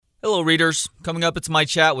Hello, readers. Coming up, it's my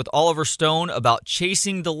chat with Oliver Stone about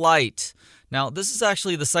Chasing the Light. Now, this is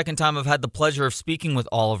actually the second time I've had the pleasure of speaking with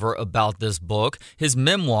Oliver about this book, his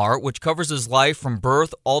memoir, which covers his life from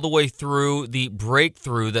birth all the way through the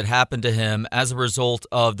breakthrough that happened to him as a result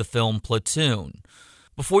of the film Platoon.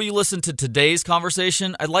 Before you listen to today's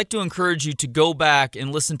conversation, I'd like to encourage you to go back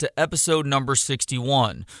and listen to episode number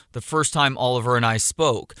 61, the first time Oliver and I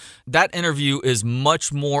spoke. That interview is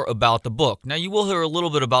much more about the book. Now, you will hear a little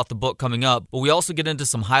bit about the book coming up, but we also get into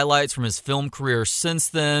some highlights from his film career since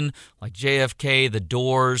then, like JFK, The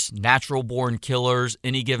Doors, Natural Born Killers,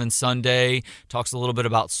 Any Given Sunday, talks a little bit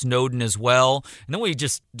about Snowden as well, and then we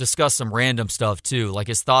just discuss some random stuff too, like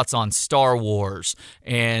his thoughts on Star Wars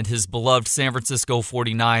and his beloved San Francisco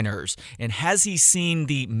 49ers, and has he seen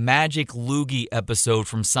the Magic Loogie episode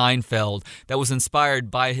from Seinfeld that was inspired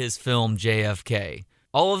by his film JFK?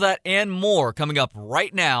 All of that and more coming up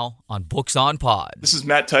right now on Books on Pod. This is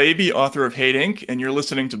Matt Taibbi, author of Hate Inc., and you're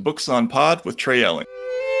listening to Books on Pod with Trey Elling.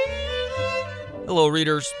 Hello,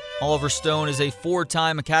 readers. Oliver Stone is a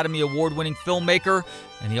four-time Academy Award-winning filmmaker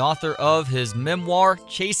and the author of his memoir,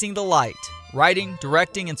 Chasing the Light. Writing,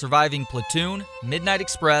 directing, and surviving Platoon, Midnight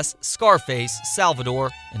Express, Scarface,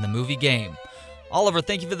 Salvador, and the movie Game. Oliver,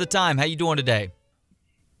 thank you for the time. How you doing today?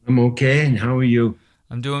 I'm okay, and how are you?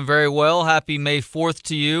 I'm doing very well. Happy May 4th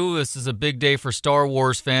to you. This is a big day for Star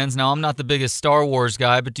Wars fans. Now, I'm not the biggest Star Wars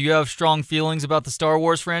guy, but do you have strong feelings about the Star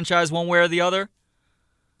Wars franchise one way or the other?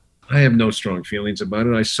 I have no strong feelings about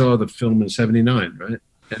it. I saw the film in 79, right?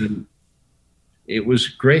 And it was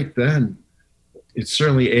great then. It's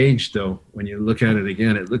certainly aged, though. When you look at it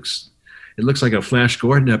again, it looks like a Flash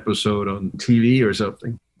Gordon episode on TV or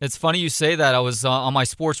something. It's funny you say that. I was on my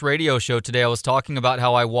sports radio show today. I was talking about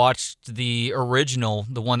how I watched the original,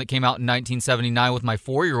 the one that came out in 1979 with my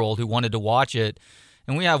 4-year-old who wanted to watch it.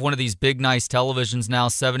 And we have one of these big, nice televisions now,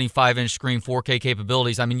 75-inch screen, 4K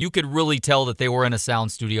capabilities. I mean, you could really tell that they were in a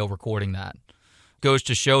sound studio recording that. Goes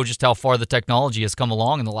to show just how far the technology has come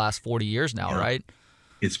along in the last 40 years now, right?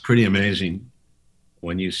 It's pretty amazing.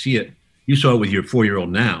 When you see it, you saw it with your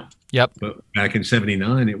 4-year-old now. Yep. But back in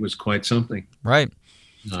 79, it was quite something. Right.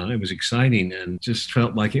 It was exciting and just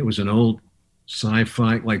felt like it was an old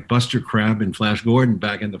sci-fi, like Buster Crabbe and Flash Gordon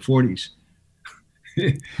back in the 40s.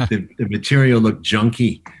 the material looked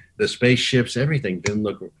junky. The spaceships, everything didn't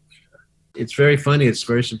look. It's very funny. It's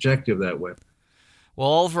very subjective that way. Well,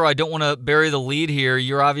 Oliver, I don't want to bury the lead here.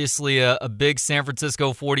 You're obviously a big San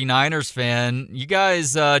Francisco 49ers fan. You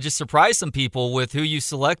guys just surprised some people with who you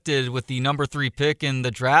selected with the number 3 pick in the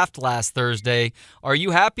draft last Thursday. Are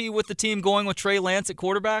you happy with the team going with Trey Lance at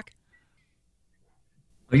quarterback?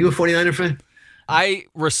 Are you a 49er fan? I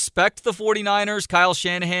respect the 49ers. Kyle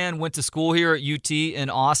Shanahan went to school here at UT in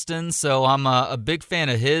Austin, so I'm a big fan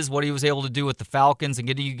of his, what he was able to do with the Falcons and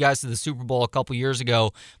getting you guys to the Super Bowl a couple years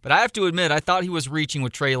ago. But I have to admit, I thought he was reaching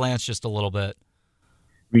with Trey Lance just a little bit.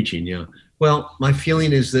 Reaching, yeah. Well, my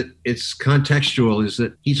feeling is that it's contextual, is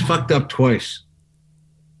that he's fucked up twice.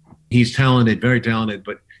 He's talented, very talented,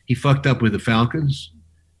 but he fucked up with the Falcons,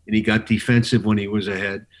 and he got defensive when he was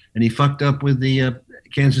ahead, and he fucked up with the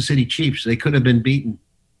Kansas City Chiefs. They could have been beaten.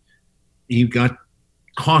 He got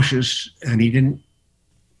cautious, and he didn't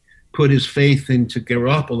put his faith into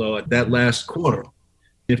Garoppolo at that last quarter.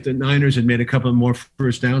 If the Niners had made a couple more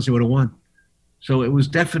first downs, they would have won. So it was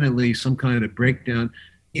definitely some kind of breakdown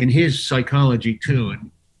in his psychology, too,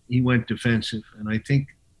 and he went defensive. And I think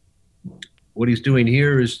what he's doing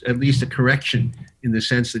here is at least a correction in the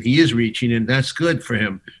sense that he is reaching, and that's good for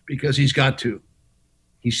him because he's got to.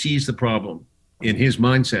 He sees the problem in his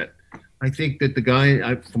mindset. I think that the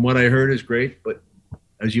guy, from what I heard, is great, but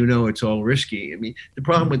as you know, it's all risky. I mean, the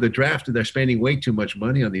problem with the draft is they're spending way too much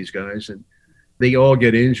money on these guys, and they all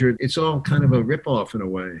get injured. It's all kind of a ripoff in a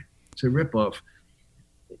way. It's a ripoff.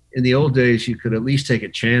 In the old days, you could at least take a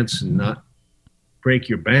chance and not break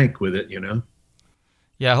your bank with it, you know?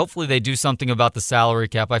 Yeah, hopefully they do something about the salary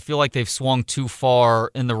cap. I feel like they've swung too far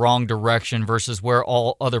in the wrong direction versus where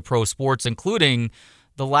all other pro sports, including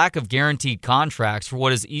the lack of guaranteed contracts for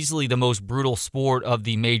what is easily the most brutal sport of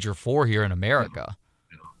the major four here in America.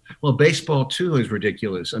 Well, baseball, too, is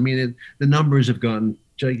ridiculous. I mean, the numbers have gone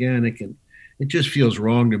gigantic, and it just feels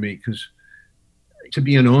wrong to me because to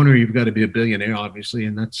be an owner, you've got to be a billionaire, obviously,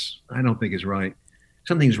 and I don't think is right.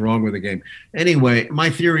 Something's wrong with the game. Anyway, my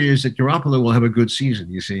theory is that Garoppolo will have a good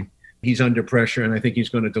season, you see. He's under pressure, and I think he's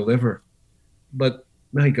going to deliver. But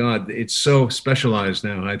my God, it's so specialized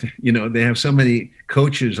now. They have so many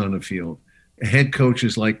coaches on the field. A head coach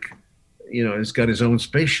is like, he's got his own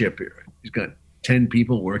spaceship here. He's got 10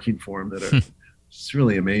 people working for him that are, it's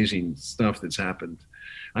really amazing stuff that's happened.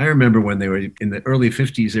 I remember when they were in the early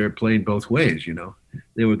 50s, they were playing both ways, you know.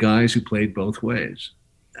 There were guys who played both ways.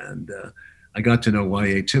 And I got to know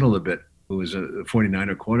Y.A. Tittle a bit, who was a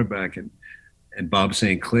 49er quarterback, and Bob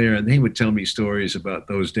St. Clair, and he would tell me stories about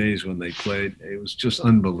those days when they played. It was just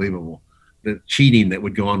unbelievable. The cheating that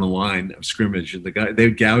would go on the line of scrimmage, and they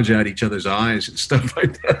would gouge out each other's eyes and stuff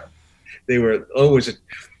like that. They were always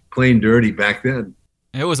playing dirty back then.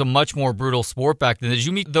 It was a much more brutal sport back then. Did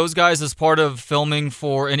you meet those guys as part of filming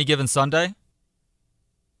for Any Given Sunday?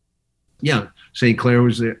 Yeah, St. Clair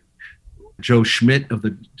was there. Joe Schmidt of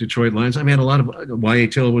the Detroit Lions. I mean, a lot of Y.A.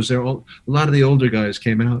 Tittle was there. A lot of the older guys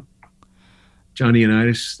came out. Johnny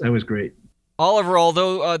Unitas, that was great. Oliver,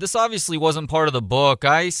 although this obviously wasn't part of the book,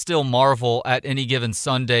 I still marvel at Any Given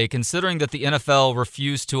Sunday, considering that the NFL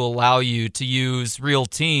refused to allow you to use real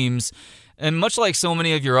teams. And much like so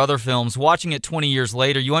many of your other films, watching it 20 years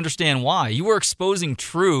later, you understand why. You were exposing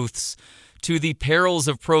truths to the perils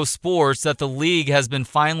of pro sports that the league has been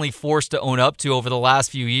finally forced to own up to over the last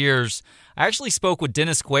few years. I actually spoke with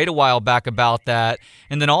Dennis Quaid a while back about that,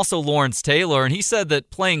 and then also Lawrence Taylor, and he said that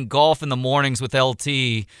playing golf in the mornings with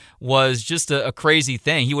LT was just a crazy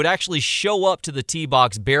thing. He would actually show up to the tee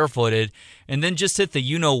box barefooted and then just hit the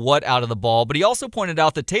you-know-what out of the ball. But he also pointed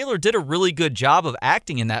out that Taylor did a really good job of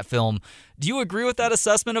acting in that film. Do you agree with that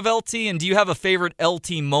assessment of LT, and do you have a favorite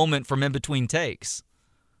LT moment from in between takes?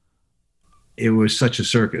 It was such a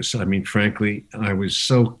circus. I mean, frankly, I was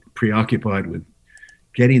so preoccupied with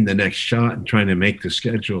getting the next shot and trying to make the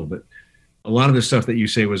schedule that a lot of the stuff that you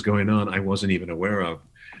say was going on, I wasn't even aware of.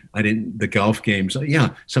 The golf games. Yeah,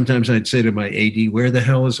 sometimes I'd say to my AD, where the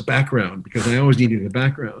hell is the background? Because I always needed a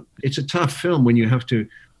background. It's a tough film when you have to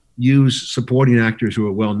use supporting actors who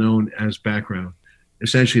are well known as background.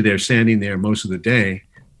 Essentially, they're standing there most of the day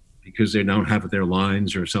because they don't have their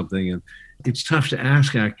lines or something. And it's tough to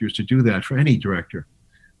ask actors to do that for any director.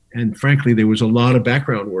 And frankly, there was a lot of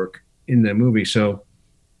background work in that movie. So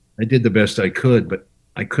I did the best I could, but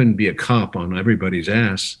I couldn't be a cop on everybody's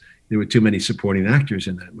ass. There were too many supporting actors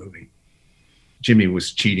in that movie. Jimmy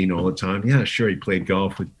was cheating all the time. Yeah, sure, he played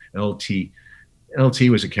golf with LT. LT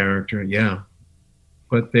was a character, yeah.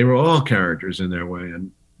 But they were all characters in their way.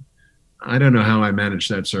 And I don't know how I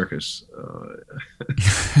managed that circus.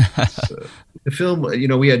 So, the film,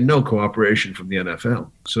 we had no cooperation from the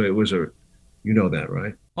NFL. So it was you know that,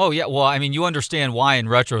 right? Oh, yeah. Well, I mean, you understand why in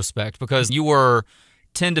retrospect, because you were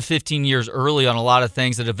 10 to 15 years early on a lot of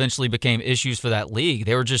things that eventually became issues for that league.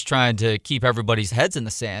 They were just trying to keep everybody's heads in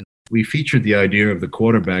the sand. We featured the idea of the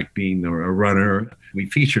quarterback being a runner. We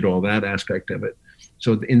featured all that aspect of it.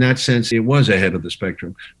 So in that sense, it was ahead of the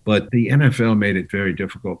spectrum. But the NFL made it very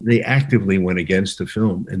difficult. They actively went against the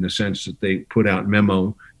film in the sense that they put out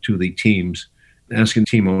memo to the teams asking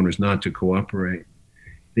team owners not to cooperate.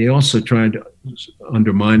 They also tried to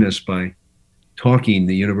undermine us by talking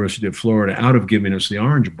the University of Florida out of giving us the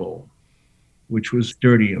Orange Bowl, which was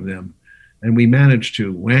dirty of them. And we managed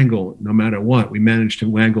to wangle, no matter what, we managed to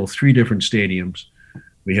wangle 3 different stadiums.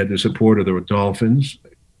 We had the support of the Dolphins,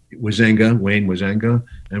 Wayne Wazenga,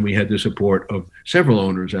 and we had the support of several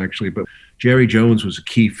owners, actually. But Jerry Jones was a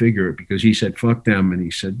key figure because he said, fuck them, and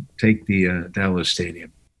he said, take the Dallas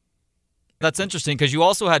Stadium. That's interesting because you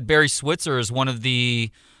also had Barry Switzer as one of the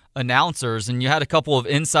announcers, and you had a couple of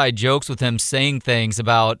inside jokes with him saying things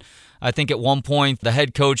about, I think at one point the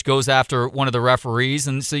head coach goes after one of the referees,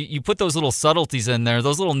 and so you put those little subtleties in there.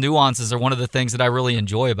 Those little nuances are one of the things that I really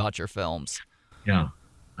enjoy about your films. Yeah,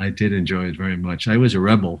 I did enjoy it very much. I was a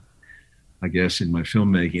rebel, I guess, in my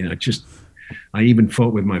filmmaking. I even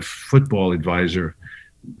fought with my football advisor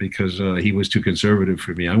because he was too conservative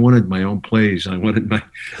for me. I wanted my own plays. I wanted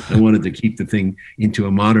to keep the thing into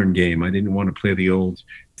a modern game. I didn't want to play the old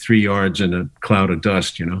 3 yards in a cloud of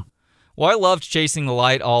dust, Well, I loved Chasing the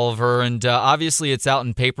Light, Oliver, and obviously it's out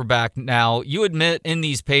in paperback now. You admit in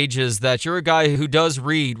these pages that you're a guy who does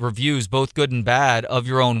read reviews, both good and bad, of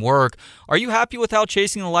your own work. Are you happy with how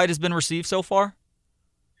Chasing the Light has been received so far?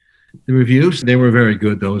 The reviews, they were very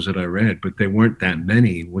good, those that I read, but they weren't that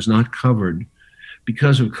many. It was not covered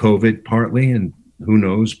because of COVID partly, and who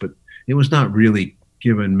knows, but it was not really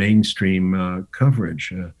given mainstream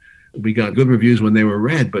coverage. We got good reviews when they were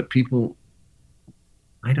read, but people,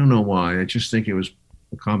 I don't know why. I just think it was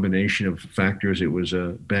a combination of factors. It was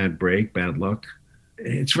a bad break, bad luck.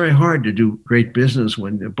 It's very hard to do great business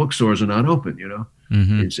when the bookstores are not open,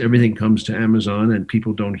 Mm-hmm. Everything comes to Amazon and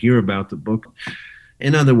people don't hear about the book.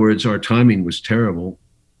 In other words, our timing was terrible,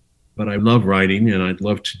 but I love writing and I'd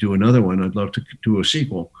love to do another one. I'd love to do a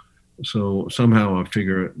sequel. So somehow I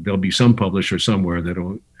figure there'll be some publisher somewhere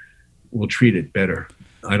that will treat it better.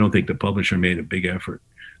 I don't think the publisher made a big effort.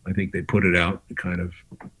 I think they put it out kind of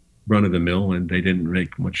run of the mill, and they didn't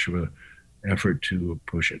make much of an effort to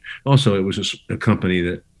push it. Also, it was a company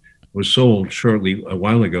that was sold shortly a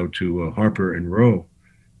while ago to Harper and Row,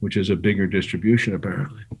 which is a bigger distribution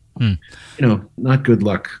apparently. Not good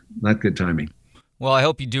luck, not good timing. Well, I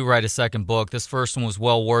hope you do write a second book. This first one was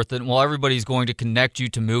well worth it. And while everybody's going to connect you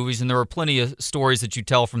to movies, and there are plenty of stories that you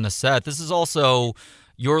tell from the set, this is also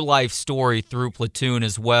your life story through Platoon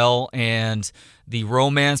as well, and the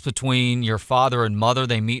romance between your father and mother.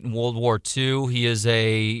 They meet in World War II. He is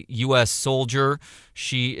a U.S. soldier.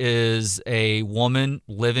 She is a woman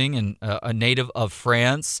living in a native of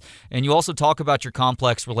France. And you also talk about your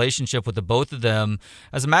complex relationship with the both of them.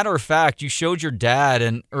 As a matter of fact, you showed your dad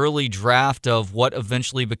an early draft of what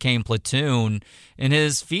eventually became Platoon, and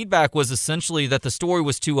his feedback was essentially that the story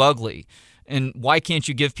was too ugly. And why can't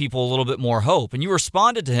you give people a little bit more hope? And you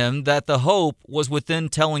responded to him that the hope was within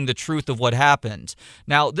telling the truth of what happened.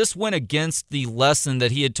 Now, this went against the lesson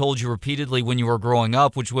that he had told you repeatedly when you were growing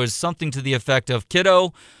up, which was something to the effect of,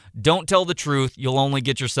 kiddo, don't tell the truth. You'll only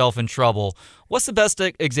get yourself in trouble. What's the best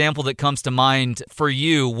example that comes to mind for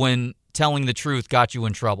you when telling the truth got you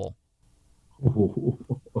in trouble?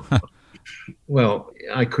 Well,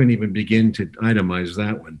 I couldn't even begin to itemize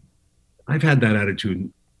that one. I've had that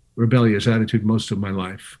attitude, rebellious attitude, most of my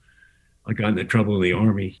life. I got into trouble in the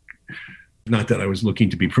Army. Not that I was looking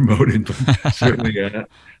to be promoted, but certainly I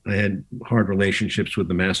had hard relationships with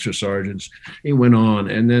the master sergeants. It went on.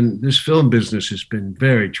 And then this film business has been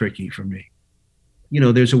very tricky for me.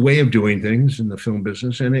 There's a way of doing things in the film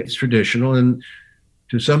business, and it's traditional. And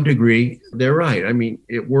to some degree, they're right. I mean,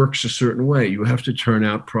 it works a certain way. You have to turn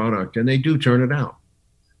out product, and they do turn it out.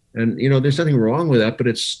 And, there's nothing wrong with that,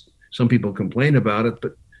 but some people complain about it,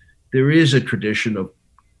 but there is a tradition of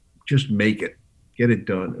just make it, get it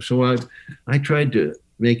done. So I tried to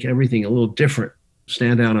make everything a little different,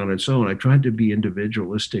 stand out on its own. I tried to be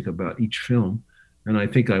individualistic about each film, and I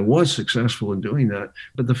think I was successful in doing that.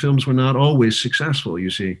 But the films were not always successful, you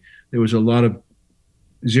see. There was a lot of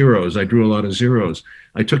zeros. I drew a lot of zeros.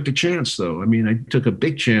 I took the chance, though. I mean, I took a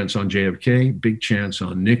big chance on JFK, big chance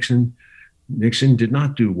on Nixon. Nixon did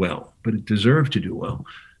not do well, but it deserved to do well.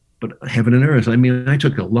 But heaven and earth, I mean, I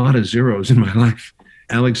took a lot of zeros in my life.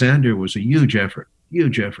 Alexander was a huge effort.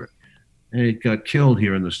 And it got killed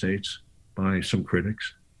here in the States by some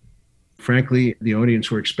critics. Frankly, the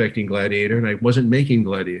audience were expecting Gladiator, and I wasn't making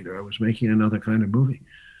Gladiator. I was making another kind of movie.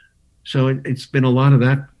 So it's been a lot of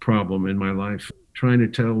that problem in my life, trying to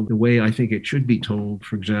tell the way I think it should be told.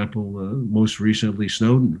 For example, most recently,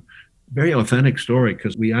 Snowden. Very authentic story,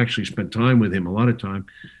 because we actually spent time with him, a lot of time.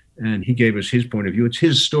 And he gave us his point of view. It's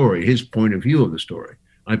his story, his point of view of the story.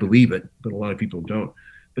 I believe it, but a lot of people don't.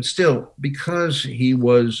 But still, because he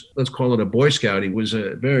was, let's call it a Boy Scout, he was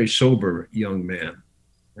a very sober young man.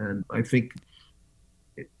 And I think,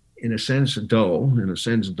 in a sense, dull,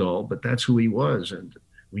 but that's who he was. And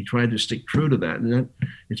we tried to stick true to that. And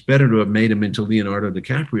it's better to have made him into Leonardo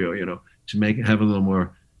DiCaprio, to have a little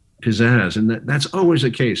more pizzazz. And that's always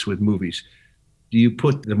the case with movies. Do you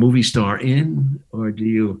put the movie star in, or do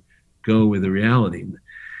you go with the reality?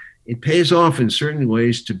 It pays off in certain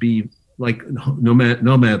ways to be like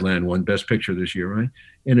Nomadland won Best Picture this year, right?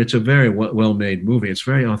 And it's a very well-made movie. It's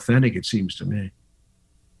very authentic, it seems to me.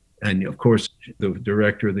 And of course, the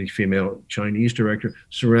director, the female Chinese director,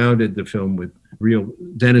 surrounded the film with real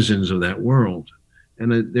denizens of that world.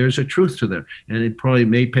 And there's a truth to that. And it probably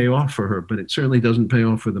may pay off for her, but it certainly doesn't pay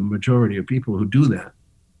off for the majority of people who do that.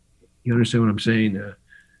 You understand what I'm saying?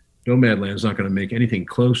 Nomadland is not going to make anything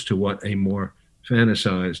close to what a more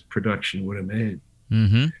fantasized production would have made.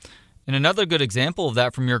 Mm-hmm. And another good example of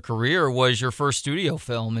that from your career was your first studio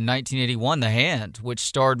film in 1981, The Hand, which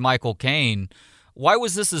starred Michael Caine. Why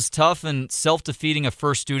was this as tough and self-defeating a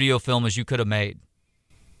first studio film as you could have made?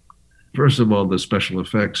 First of all, the special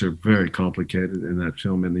effects are very complicated in that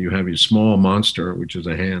film, and you have a small monster, which is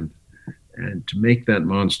a hand. And to make that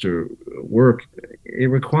monster work, it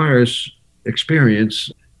requires experience.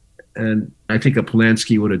 And I think a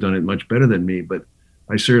Polanski would have done it much better than me, but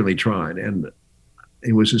I certainly tried. And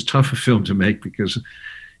it was as tough a film to make because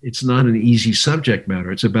it's not an easy subject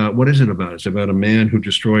matter. It's about, what is it about? It's about a man who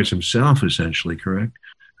destroys himself, essentially, correct?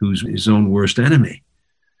 Who's his own worst enemy.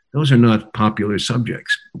 Those are not popular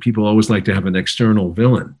subjects. People always like to have an external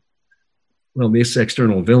villain. Well, this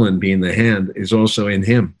external villain, being the hand, is also in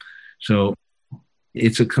him. So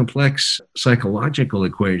it's a complex psychological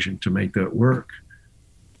equation to make that work.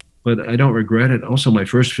 But I don't regret it. Also, my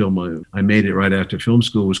first film, I made it right after film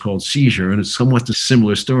school, was called Seizure, and it's somewhat a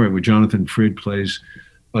similar story where Jonathan Frid plays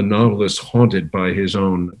a novelist haunted by his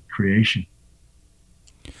own creation,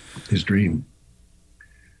 his dream.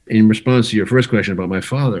 in response to your first question about my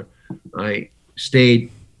father, I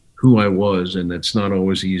stayed who I was, and that's not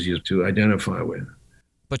always easy to identify with.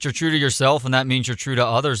 But you're true to yourself, and that means you're true to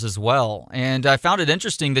others as well. And I found it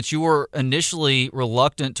interesting that you were initially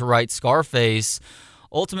reluctant to write Scarface.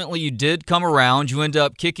 Ultimately, you did come around. You end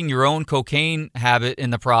up kicking your own cocaine habit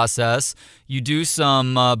in the process. You do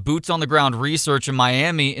some boots-on-the-ground research in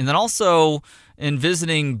Miami, and then also in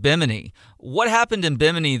visiting Bimini. What happened in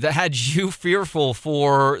Bimini that had you fearful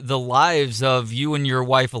for the lives of you and your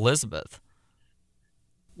wife, Elizabeth?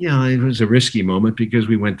 Yeah, it was a risky moment because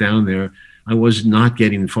we went down there. I was not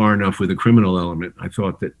getting far enough with the criminal element. I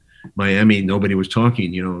thought that Miami, nobody was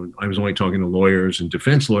talking. I was only talking to lawyers and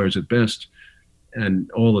defense lawyers at best, and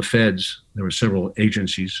all the feds. There were several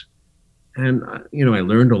agencies. And, I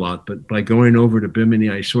learned a lot. But by going over to Bimini,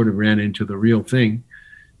 I sort of ran into the real thing.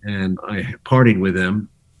 And I partied with them.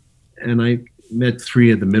 And I met 3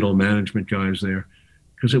 of the middle management guys there,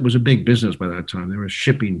 because it was a big business by that time. They were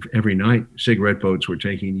shipping every night. Cigarette boats were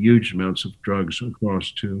taking huge amounts of drugs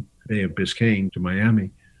across to Bay of Biscayne to Miami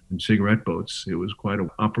in cigarette boats. It was quite an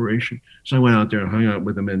operation. So I went out there and hung out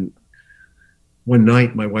with them. And one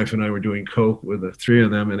night, my wife and I were doing coke with the 3 of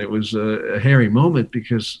them, and it was a hairy moment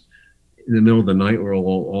because in the middle of the night, we're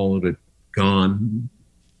all of it gone,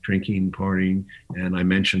 drinking, partying, and I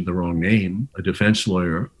mentioned the wrong name, a defense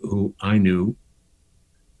lawyer who I knew,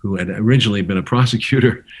 who had originally been a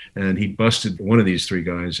prosecutor, and he busted one of these 3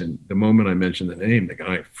 guys. And the moment I mentioned the name, the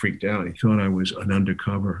guy freaked out. He thought I was an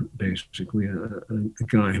undercover, basically, a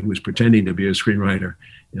guy who was pretending to be a screenwriter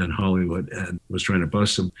in Hollywood and was trying to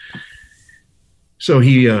bust him. So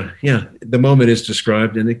the moment is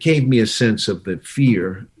described, and it gave me a sense of the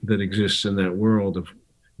fear that exists in that world of,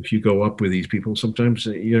 if you go up with these people, sometimes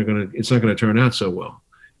it's not going to turn out so well.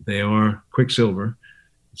 They are quicksilver.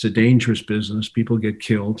 It's a dangerous business. People get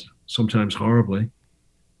killed, sometimes horribly.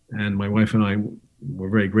 And my wife and I were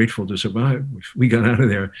very grateful to survive. We got out of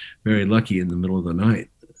there very lucky in the middle of the night.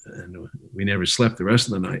 And we never slept the rest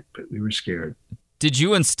of the night, but we were scared. Did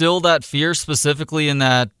you instill that fear specifically in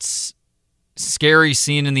that scary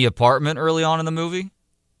scene in the apartment early on in the movie?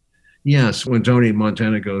 Yes, when Tony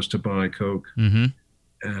Montana goes to buy coke, mm-hmm.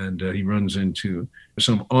 and he runs into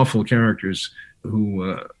some awful characters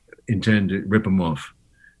who intend to rip him off.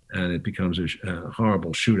 And it becomes a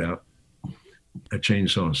horrible shootout, a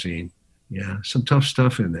chainsaw scene. Yeah, some tough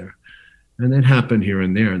stuff in there. And it happened here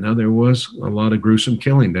and there. Now, there was a lot of gruesome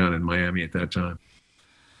killing down in Miami at that time.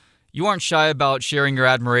 You aren't shy about sharing your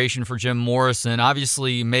admiration for Jim Morrison.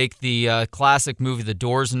 Obviously, you make the classic movie The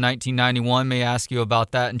Doors in 1991. May ask you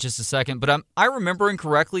about that in just a second. But am I remembering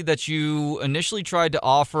correctly that you initially tried to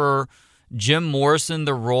offer Jim Morrison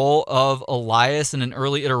the role of Elias in an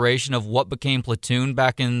early iteration of what became Platoon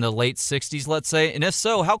back in the late 60s, let's say? And if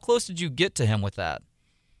so, how close did you get to him with that?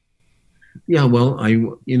 Yeah, well, I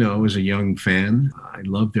was a young fan. I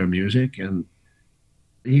loved their music, and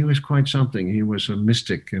he was quite something. He was a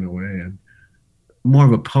mystic in a way, and more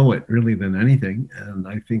of a poet really than anything. And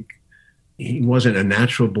I think he wasn't a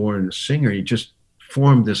natural born singer. He just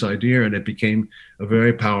formed this idea, and it became a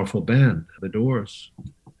very powerful band, The Doors.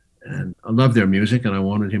 And I love their music, and I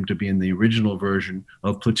wanted him to be in the original version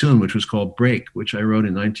of Platoon, which was called Break, which I wrote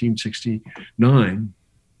in 1969.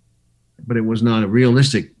 But it was not a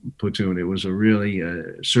realistic Platoon. It was a really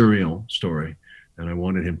surreal story. And I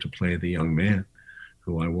wanted him to play the young man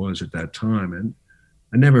who I was at that time. And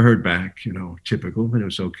I never heard back, typical, but it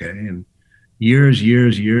was okay. And years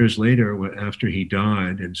later, after he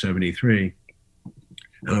died in 73,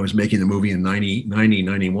 and I was making the movie in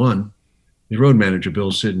 91, the road manager,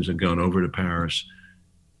 Bill Siddons, had gone over to Paris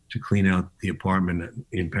to clean out the apartment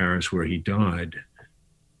in Paris where he died.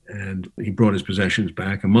 And he brought his possessions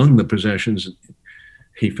back. Among the possessions,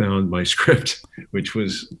 he found my script, which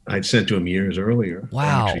I'd sent to him years earlier.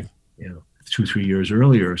 Wow. Actually, 2-3 years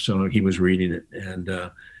earlier. So he was reading it. And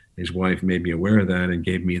his wife made me aware of that and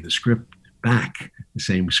gave me the script back, the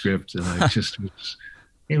same script. And I just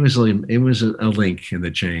it was a link in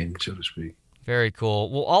the chain, so to speak. Very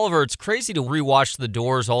cool. Well, Oliver, it's crazy to rewatch The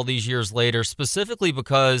Doors all these years later, specifically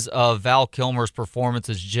because of Val Kilmer's performance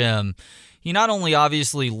as Jim. He not only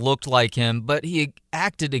obviously looked like him, but he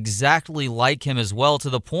acted exactly like him as well, to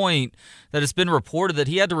the point that it's been reported that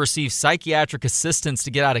he had to receive psychiatric assistance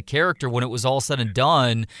to get out of character when it was all said and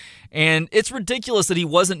done. And it's ridiculous that he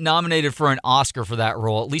wasn't nominated for an Oscar for that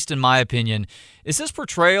role, at least in my opinion. Is his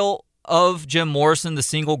portrayal of Jim Morrison the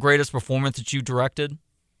single greatest performance that you directed?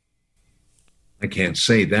 I can't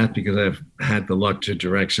say that because I've had the luck to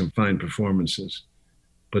direct some fine performances.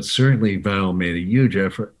 But certainly Val made a huge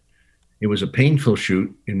effort. It was a painful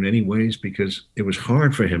shoot in many ways because it was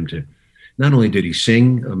hard for him to Not only did he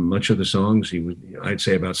sing much of the songs, I'd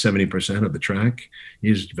say about 70% of the track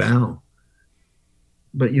is Val.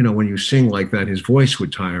 But, when you sing like that, his voice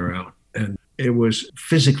would tire out. And it was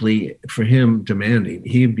physically, for him, demanding.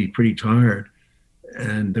 He'd be pretty tired.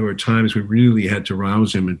 And there were times we really had to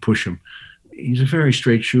rouse him and push him. He's a very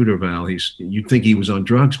straight shooter, Val. You'd think he was on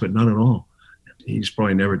drugs, but not at all. He's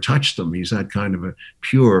probably never touched them. He's that kind of a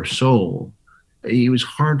pure soul. He was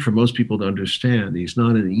hard for most people to understand. He's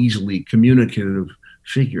not an easily communicative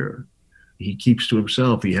figure. He keeps to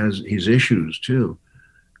himself. He has his issues, too.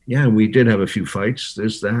 Yeah, we did have a few fights.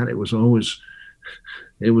 There's that.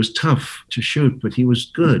 It was tough to shoot, but he was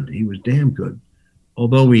good. He was damn good.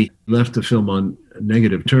 Although we left the film on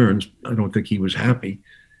negative terms, I don't think he was happy.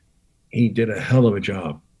 He did a hell of a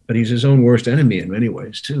job. But he's his own worst enemy in many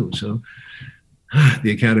ways, too. So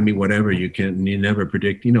the Academy, whatever, you never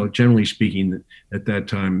predict. Generally speaking, at that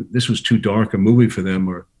time, this was too dark a movie for them,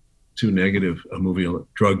 or too negative a movie,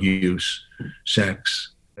 drug use,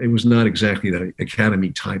 sex. It was not exactly the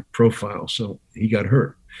Academy-type profile, so he got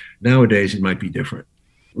hurt. Nowadays, it might be different.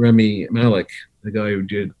 Rami Malek, the guy who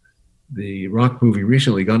did the Rock movie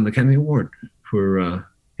recently, got an Academy Award for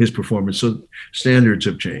his performance, so standards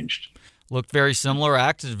have changed. Looked very similar,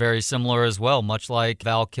 acted very similar as well, much like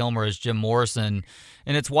Val Kilmer as Jim Morrison.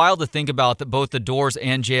 And it's wild to think about that both The Doors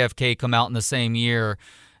and JFK come out in the same year.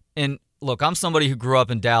 And look, I'm somebody who grew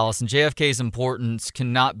up in Dallas, and JFK's importance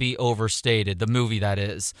cannot be overstated, the movie that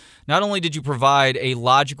is. Not only did you provide a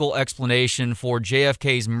logical explanation for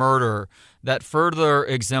JFK's murder that further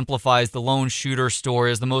exemplifies the lone shooter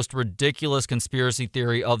story as the most ridiculous conspiracy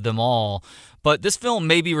theory of them all, but this film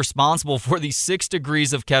may be responsible for the 6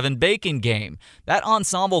 Degrees of Kevin Bacon game. That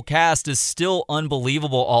ensemble cast is still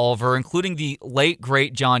unbelievable, Oliver, including the late,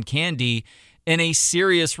 great John Candy, in a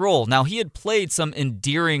serious role. Now, he had played some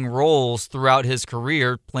endearing roles throughout his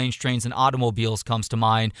career. Planes, Trains, and Automobiles comes to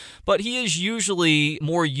mind. But he is usually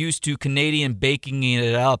more used to Canadian baking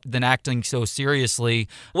it up than acting so seriously.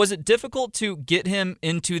 Was it difficult to get him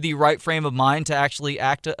into the right frame of mind to actually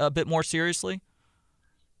act a bit more seriously?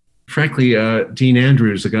 Frankly, Dean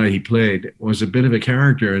Andrews, the guy he played, was a bit of a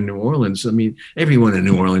character in New Orleans. I mean, everyone in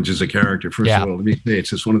New Orleans is a character. First of all, let me say,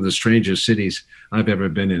 it's just one of the strangest cities I've ever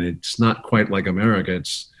been in. It's not quite like America.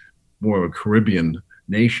 It's more of a Caribbean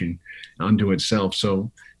nation unto itself. So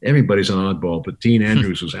everybody's an oddball, but Dean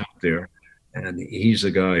Andrews was out there, and he's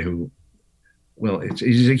a guy who, well,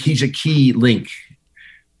 he's a key link.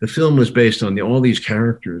 The film was based on all these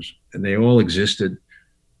characters, and they all existed,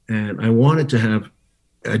 and I wanted to have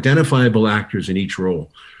identifiable actors in each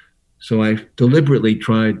role. So I deliberately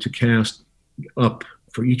tried to cast up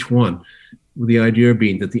for each one, with the idea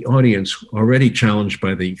being that the audience, already challenged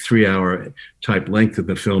by the 3-hour type length of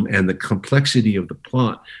the film and the complexity of the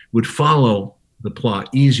plot, would follow the plot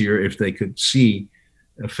easier if they could see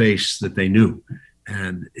a face that they knew.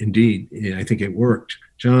 And indeed, I think it worked.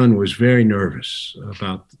 John was very nervous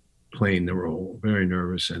about playing the role, very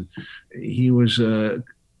nervous. And he was a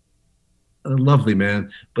lovely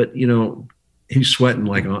man, but he's sweating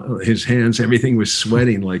like his hands, everything was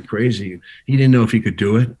sweating like crazy. He didn't know if he could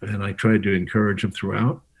do it, and I tried to encourage him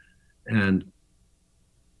throughout, and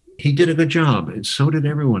he did a good job, and so did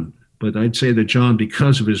everyone. But I'd say that John,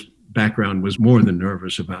 because of his background, was more than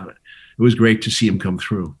nervous about it. It was great to see him come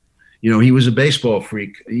through. He was a baseball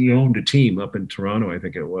freak. He owned a team up in Toronto, I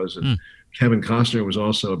think it was, and Kevin Costner was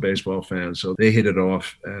also a baseball fan, so they hit it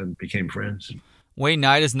off and became friends. Wayne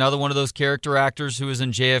Knight is another one of those character actors who was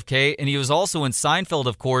in JFK, and he was also in Seinfeld,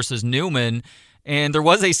 of course, as Newman. And there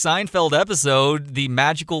was a Seinfeld episode, the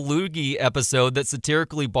Magical Loogie episode, that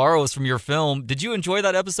satirically borrows from your film. Did you enjoy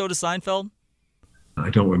that episode of Seinfeld? I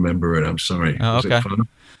don't remember it. I'm sorry. Oh, okay. Was it fun?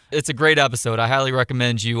 It's a great episode. I highly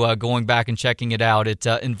recommend you going back and checking it out. It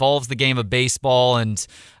involves the game of baseball and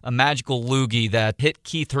a magical loogie that hit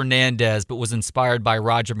Keith Hernandez but was inspired by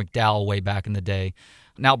Roger McDowell way back in the day.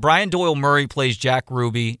 Now, Brian Doyle Murray plays Jack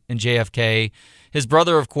Ruby in JFK. His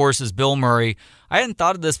brother, of course, is Bill Murray. I hadn't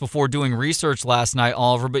thought of this before doing research last night,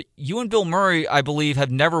 Oliver, but you and Bill Murray, I believe,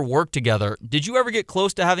 have never worked together. Did you ever get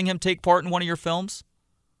close to having him take part in one of your films?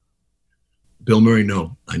 Bill Murray,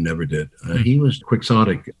 no, I never did. He was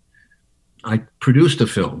quixotic. I produced a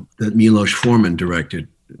film that Milos Forman directed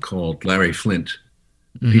called Larry Flint,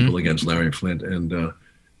 People Against Larry Flint, and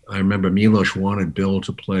I remember Milos wanted Bill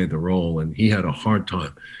to play the role, and he had a hard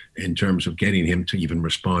time in terms of getting him to even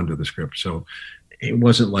respond to the script. So it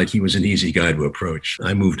wasn't like he was an easy guy to approach.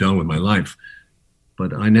 I moved on with my life,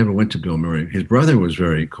 but I never went to Bill Murray. His brother was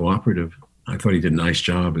very cooperative. I thought he did a nice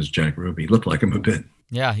job as Jack Ruby. He looked like him a bit.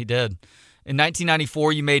 Yeah, he did. In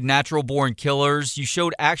 1994, you made Natural Born Killers. You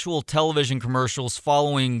showed actual television commercials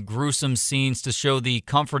following gruesome scenes to show the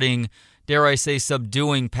comforting, dare I say,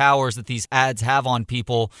 subduing powers that these ads have on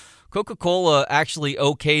people. Coca-Cola actually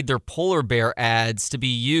okayed their polar bear ads to be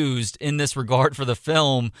used in this regard for the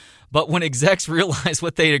film, but when execs realized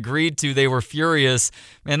what they'd agreed to, they were furious.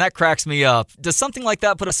 Man, that cracks me up. Does something like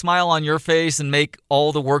that put a smile on your face and make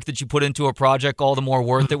all the work that you put into a project all the more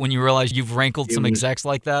worth it when you realize you've rankled some execs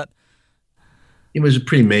like that? It was a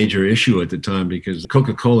pretty major issue at the time because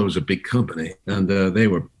Coca-Cola was a big company and they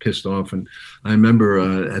were pissed off. And I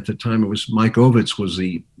remember at the time it was Mike Ovitz was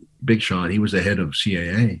the big shot. He was the head of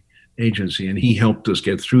CAA agency and he helped us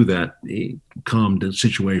get through that. He calmed the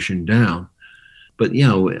situation down. But, you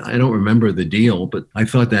know, I don't remember the deal, but I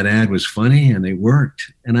thought that ad was funny and it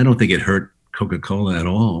worked. And I don't think it hurt Coca-Cola at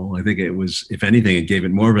all. I think it was, if anything, it gave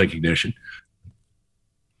it more recognition.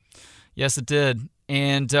 Yes, it did.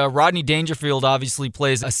 And Rodney Dangerfield obviously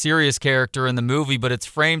plays a serious character in the movie, but it's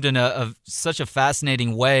framed in such a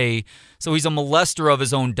fascinating way. So he's a molester of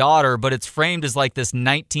his own daughter, but it's framed as like this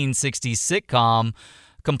 1960s sitcom,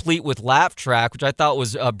 complete with laugh track, which I thought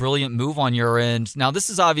was a brilliant move on your end. Now, this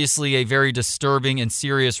is obviously a very disturbing and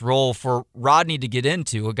serious role for Rodney to get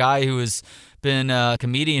into, a guy who has been a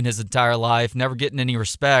comedian his entire life, never getting any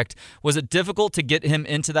respect. Was it difficult to get him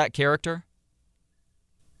into that character?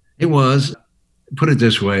 It was. Put it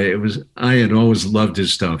this way, I had always loved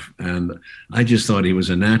his stuff, and I just thought he was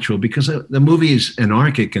a natural because the movie is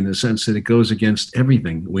anarchic in the sense that it goes against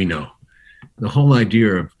everything we know. The whole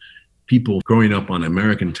idea of people growing up on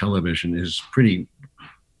American television is pretty,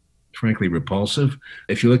 frankly, repulsive.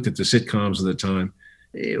 If you looked at the sitcoms of the time,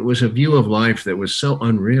 it was a view of life that was so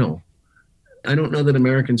unreal. I don't know that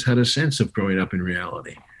Americans had a sense of growing up in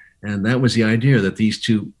reality. And that was the idea, that these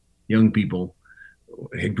two young people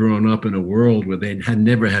had grown up in a world where they had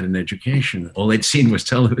never had an education. All they'd seen was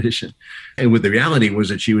television. And with the reality was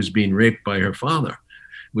that she was being raped by her father,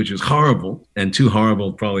 which was horrible and too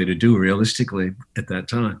horrible probably to do realistically at that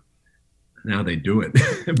time. Now they do it.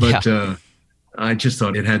 But I just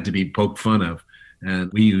thought it had to be poked fun of.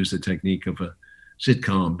 And we used the technique of a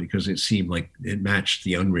sitcom because it seemed like it matched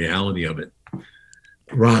the unreality of it.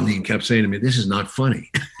 Rodney kept saying to me, "This is not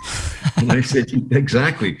funny." And I said,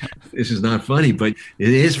 "Exactly, this is not funny, but it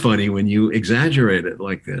is funny when you exaggerate it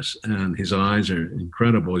like this." And his eyes are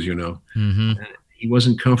incredible, as you know. Mm-hmm. He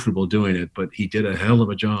wasn't comfortable doing it, but he did a hell of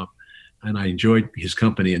a job. And I enjoyed his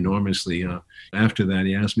company enormously. After that,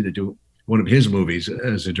 he asked me to do one of his movies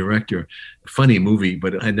as a director, a funny movie,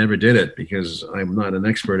 but I never did it because I'm not an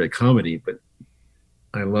expert at comedy, but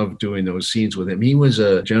I loved doing those scenes with him. He was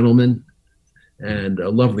a gentleman and a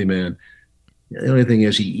lovely man. The only thing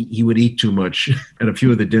is he would eat too much. At a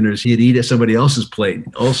few of the dinners, he'd eat at somebody else's plate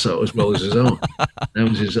also, as well as his own. That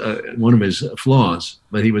was his one of his flaws,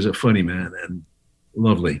 but he was a funny man and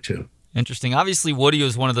lovely too. Interesting. Obviously, Woody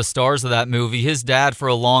was one of the stars of that movie. His dad, for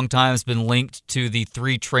a long time, has been linked to the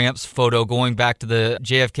Three Tramps photo going back to the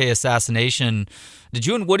JFK assassination. Did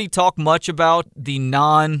you and Woody talk much about the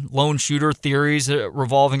non-lone shooter theories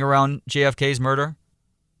revolving around JFK's murder?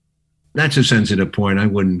 That's a sensitive point. I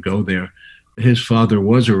wouldn't go there. His father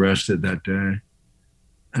was arrested that day,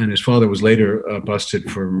 and his father was later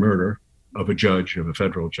busted for murder of a judge, of a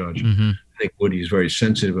federal judge. Mm-hmm. I think Woody is very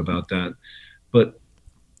sensitive about that. But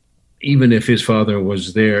even if his father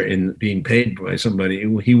was there in being paid by somebody,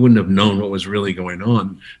 he wouldn't have known what was really going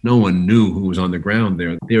on. No one knew who was on the ground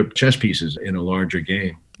there. They're chess pieces in a larger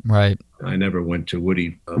game. Right. I never went to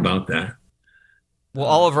Woody about that. Well,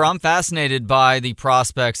 Oliver, I'm fascinated by the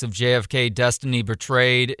prospects of JFK Destiny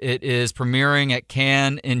Betrayed. It is premiering at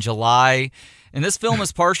Cannes in July. And this film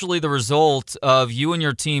is partially the result of you and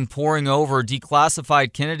your team poring over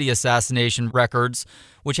declassified Kennedy assassination records,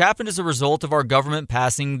 which happened as a result of our government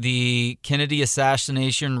passing the Kennedy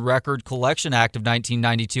Assassination Record Collection Act of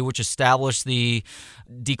 1992, which established the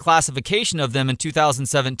declassification of them in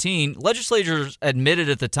 2017. Legislators admitted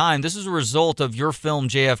at the time this is a result of your film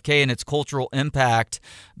JFK and its cultural impact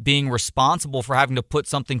being responsible for having to put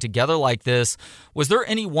something together like this. Was there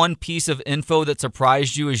any one piece of info that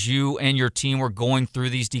surprised you as you and your team were going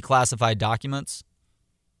through these declassified documents?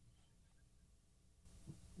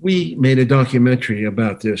 We made a documentary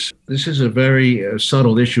about this. This is a very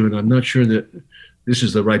subtle issue, and I'm not sure that this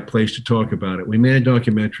is the right place to talk about it. We made a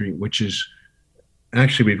documentary, which is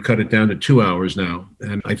actually, we've cut it down to 2 hours now.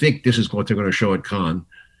 And I think this is what they're going to show at Cannes.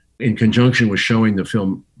 In conjunction with showing the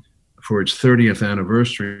film for its 30th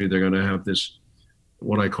anniversary, they're going to have this,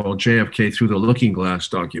 what I call JFK Through the Looking Glass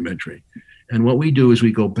documentary. And what we do is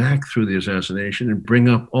we go back through the assassination and bring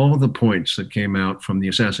up all the points that came out from the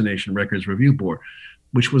Assassination Records Review Board.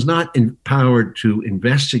 which was not empowered to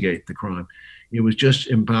investigate the crime. It was just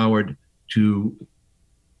empowered to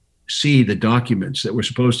see the documents that were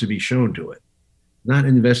supposed to be shown to it, not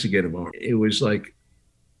an investigative arm. It was like,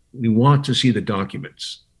 we want to see the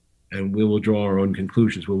documents and we will draw our own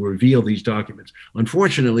conclusions. We'll reveal these documents.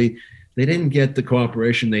 Unfortunately, they didn't get the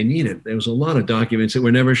cooperation they needed. There was a lot of documents that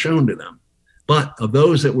were never shown to them. But of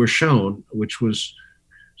those that were shown, which was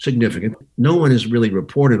significant, no one has really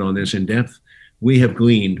reported on this in depth. We have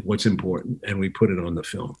gleaned what's important and we put it on the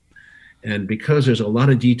film. And because there's a lot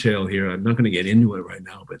of detail here, I'm not going to get into it right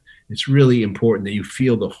now, but it's really important that you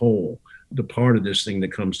feel the whole, the part of this thing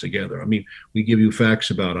that comes together. I mean, we give you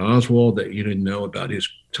facts about Oswald that you didn't know, about his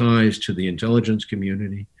ties to the intelligence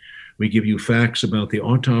community. We give you facts about the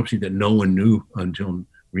autopsy that no one knew until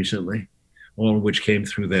recently, all of which came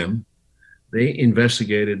through them. They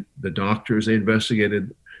investigated the doctors. They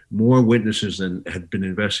investigated more witnesses than had been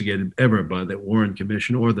investigated ever by the Warren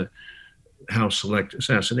Commission or the House Select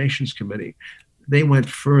Assassinations Committee. They went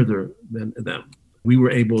further than them. We were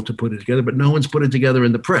able to put it together, but no one's put it together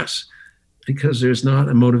in the press because there's not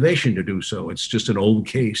a motivation to do so. It's just an old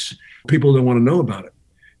case. People don't want to know about it.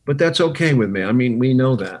 But that's okay with me. I mean, we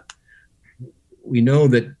know that. We know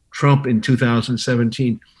that Trump in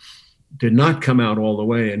 2017 did not come out all the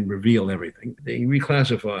way and reveal everything. They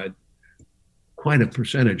reclassified quite a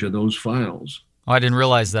percentage of those files. Oh, I didn't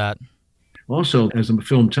realize that. Also, as the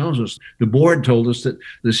film tells us, the board told us that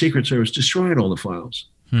the Secret Service destroyed all the files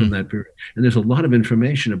from that period. And there's a lot of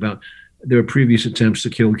information about their previous attempts to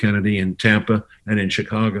kill Kennedy in Tampa and in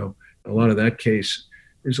Chicago. A lot of that case,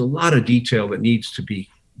 there's a lot of detail that needs to be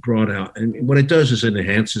brought out. And what it does is it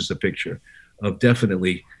enhances the picture of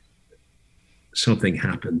definitely something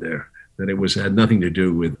happened there, that it had nothing to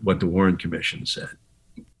do with what the Warren Commission said.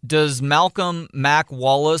 Does Malcolm Mac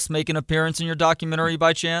Wallace make an appearance in your documentary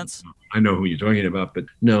by chance? I know who you're talking about, but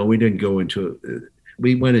no, we didn't go into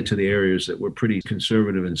we went into the areas that were pretty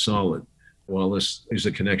conservative and solid. Wallace is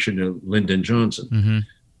a connection to Lyndon Johnson,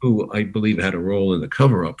 who I believe had a role in the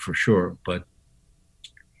cover-up for sure, but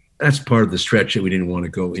that's part of the stretch that we didn't want to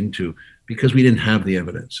go into because we didn't have the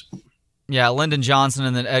evidence. Yeah, Lyndon Johnson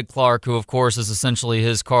and then Ed Clark, who of course is essentially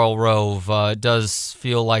his Karl Rove, does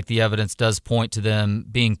feel like the evidence does point to them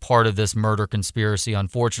being part of this murder conspiracy,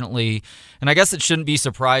 unfortunately. And I guess it shouldn't be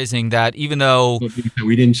surprising that even though...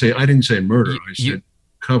 I didn't say murder, I said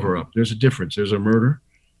cover-up. There's a difference. There's a murder,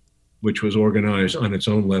 which was organized on its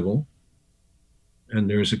own level, and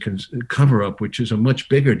there's a cover-up, which is a much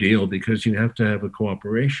bigger deal because you have to have a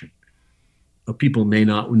cooperation. People may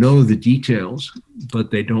not know the details, but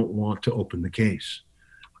they don't want to open the case.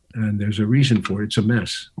 And there's a reason for it. It's a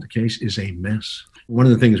mess. The case is a mess. One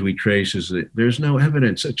of the things we trace is that there's no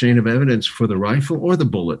evidence, a chain of evidence for the rifle or the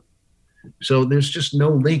bullet. So there's just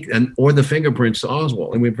no link or the fingerprints to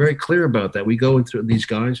Oswald. And we're very clear about that. We go through these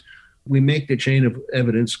guys, we make the chain of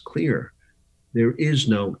evidence clear. There is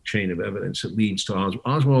no chain of evidence that leads to Oswald.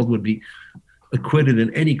 Oswald would be acquitted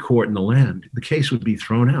in any court in the land. The case would be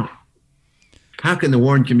thrown out. How can the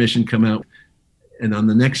Warren Commission come out and on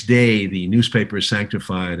the next day the newspaper is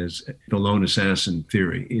sanctified as the lone assassin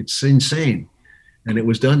theory? It's insane. And it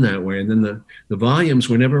was done that way. And then the volumes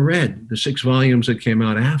were never read. The 6 volumes that came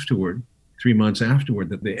out afterward, 3 months afterward,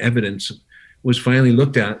 that the evidence was finally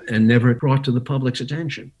looked at and never brought to the public's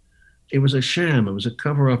attention. It was a sham. It was a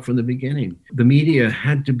cover-up from the beginning. The media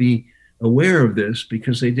had to be aware of this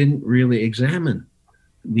because they didn't really examine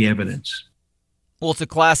the evidence. Well, it's a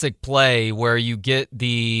classic play where you get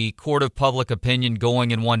the court of public opinion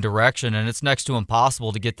going in one direction, and it's next to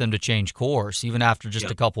impossible to get them to change course, even after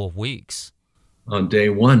just a couple of weeks. On day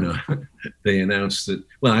one, they announced that,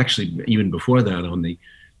 well, actually, even before that,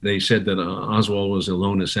 they said that Oswald was a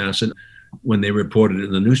lone assassin. When they reported it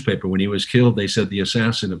in the newspaper, when he was killed, they said the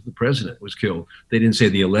assassin of the president was killed. They didn't say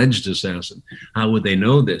the alleged assassin. How would they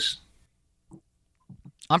know this?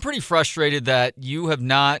 I'm pretty frustrated that you have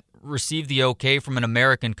not received the okay from an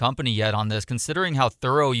American company yet on this, considering how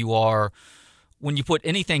thorough you are when you put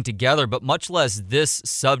anything together, but much less this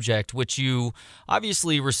subject, which you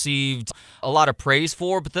obviously received a lot of praise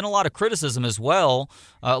for, but then a lot of criticism as well.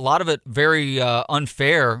 A lot of it very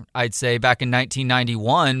unfair, I'd say, back in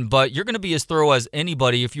 1991. But you're going to be as thorough as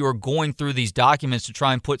anybody if you are going through these documents to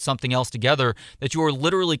try and put something else together that you are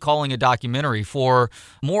literally calling a documentary. For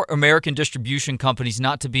more American distribution companies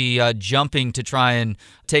not to be jumping to try and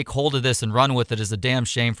take hold of this and run with it is a damn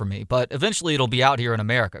shame for me. But eventually it'll be out here in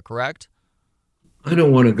America, correct? I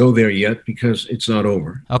don't want to go there yet because it's not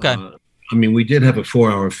over. Okay. I mean, we did have a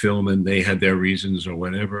 4-hour film and they had their reasons or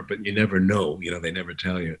whatever, but you never know. They never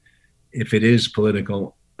tell you. If it is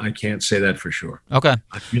political, I can't say that for sure. Okay.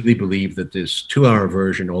 I really believe that this 2-hour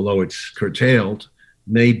version, although it's curtailed,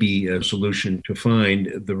 may be a solution to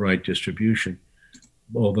find the right distribution.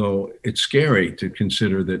 Although it's scary to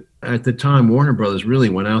consider that at the time, Warner Brothers really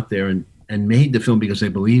went out there and made the film because they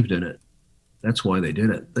believed in it. That's why they did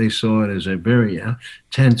it. They saw it as a very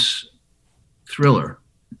tense thriller,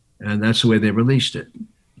 and that's the way they released it.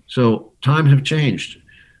 So times have changed.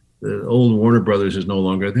 The old Warner Brothers is no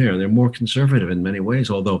longer there. They're more conservative in many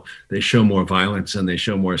ways, although they show more violence and they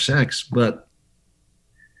show more sex. But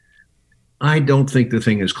I don't think the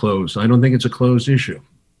thing is closed. I don't think it's a closed issue.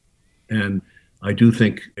 And I do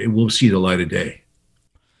think it will see the light of day.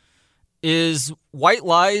 Is White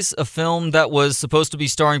Lies a film that was supposed to be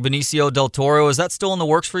starring Benicio del Toro? Is that still in the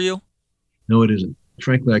works for you? No, it isn't.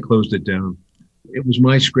 Frankly, I closed it down. It was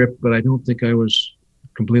my script, but I don't think I was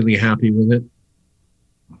completely happy with it.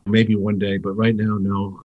 Maybe one day, but right now,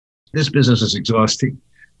 no. This business is exhausting,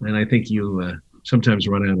 and I think you sometimes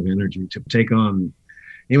run out of energy to take on.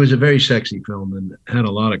 It was a very sexy film and had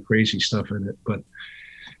a lot of crazy stuff in it, but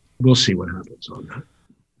we'll see what happens on that.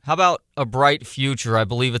 How about A Bright Future? I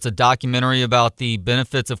believe it's a documentary about the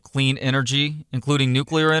benefits of clean energy, including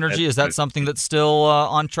nuclear energy. Is that something that's still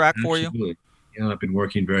on track for you? Absolutely. Yeah, I've been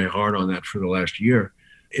working very hard on that for the last year.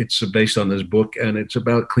 It's based on this book, and it's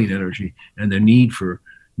about clean energy and the need for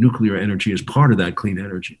nuclear energy as part of that clean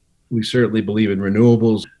energy. We certainly believe in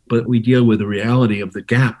renewables, but we deal with the reality of the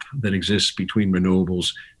gap that exists between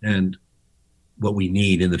renewables and what we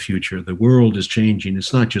need in the future. The world is changing.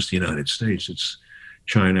 It's not just the United States. It's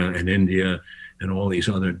China and India and all these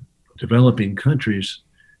other developing countries.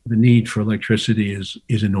 The need for electricity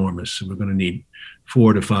is enormous. We're going to need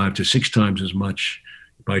 4 to 5 to 6 times as much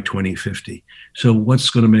by 2050. So what's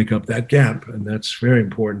going to make up that gap? And that's very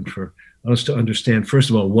important for us to understand,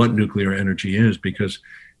 first of all, what nuclear energy is, because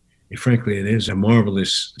frankly, it is a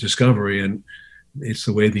marvelous discovery, and it's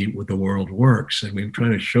the way the world works. And we're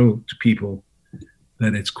trying to show to people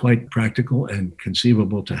that it's quite practical and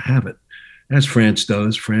conceivable to have it, as France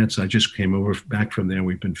does. France, I just came back from there.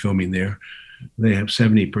 We've been filming there. They have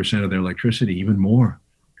 70% of their electricity, even more,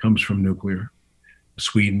 comes from nuclear.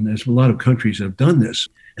 Sweden, there's a lot of countries that have done this.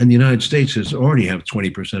 And the United States has already have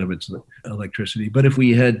 20% of its electricity. But if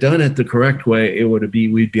we had done it the correct way,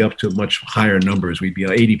 we'd be up to much higher numbers. We'd be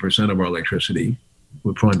 80% of our electricity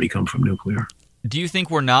would probably come from nuclear. Do you think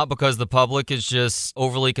we're not, because the public is just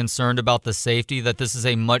overly concerned about the safety, that this is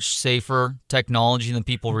a much safer technology than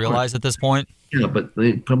people realize at this point? Yeah, but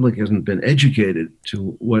the public hasn't been educated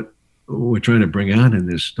to what we're trying to bring out in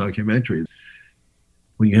this documentary.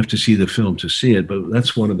 Well, you have to see the film to see it, but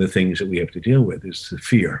that's one of the things that we have to deal with is the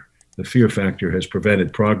fear. The fear factor has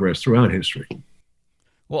prevented progress throughout history.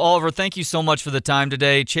 Well, Oliver, thank you so much for the time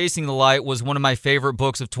today. Chasing the Light was one of my favorite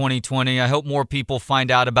books of 2020. I hope more people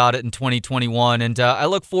find out about it in 2021, and I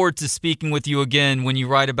look forward to speaking with you again when you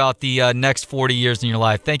write about the next 40 years in your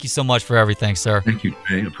life. Thank you so much for everything, sir. Thank you,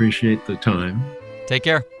 Jay. Appreciate the time. Take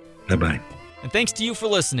care. Bye-bye. And thanks to you for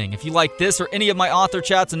listening. If you like this or any of my author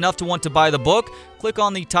chats enough to want to buy the book, click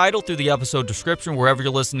on the title through the episode description wherever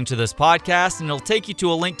you're listening to this podcast, and it'll take you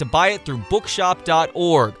to a link to buy it through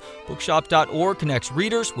bookshop.org. Bookshop.org connects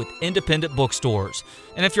readers with independent bookstores.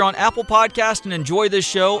 And if you're on Apple Podcast and enjoy this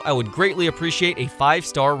show, I would greatly appreciate a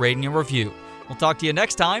 5-star rating and review. We'll talk to you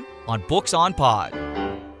next time on Books on Pod.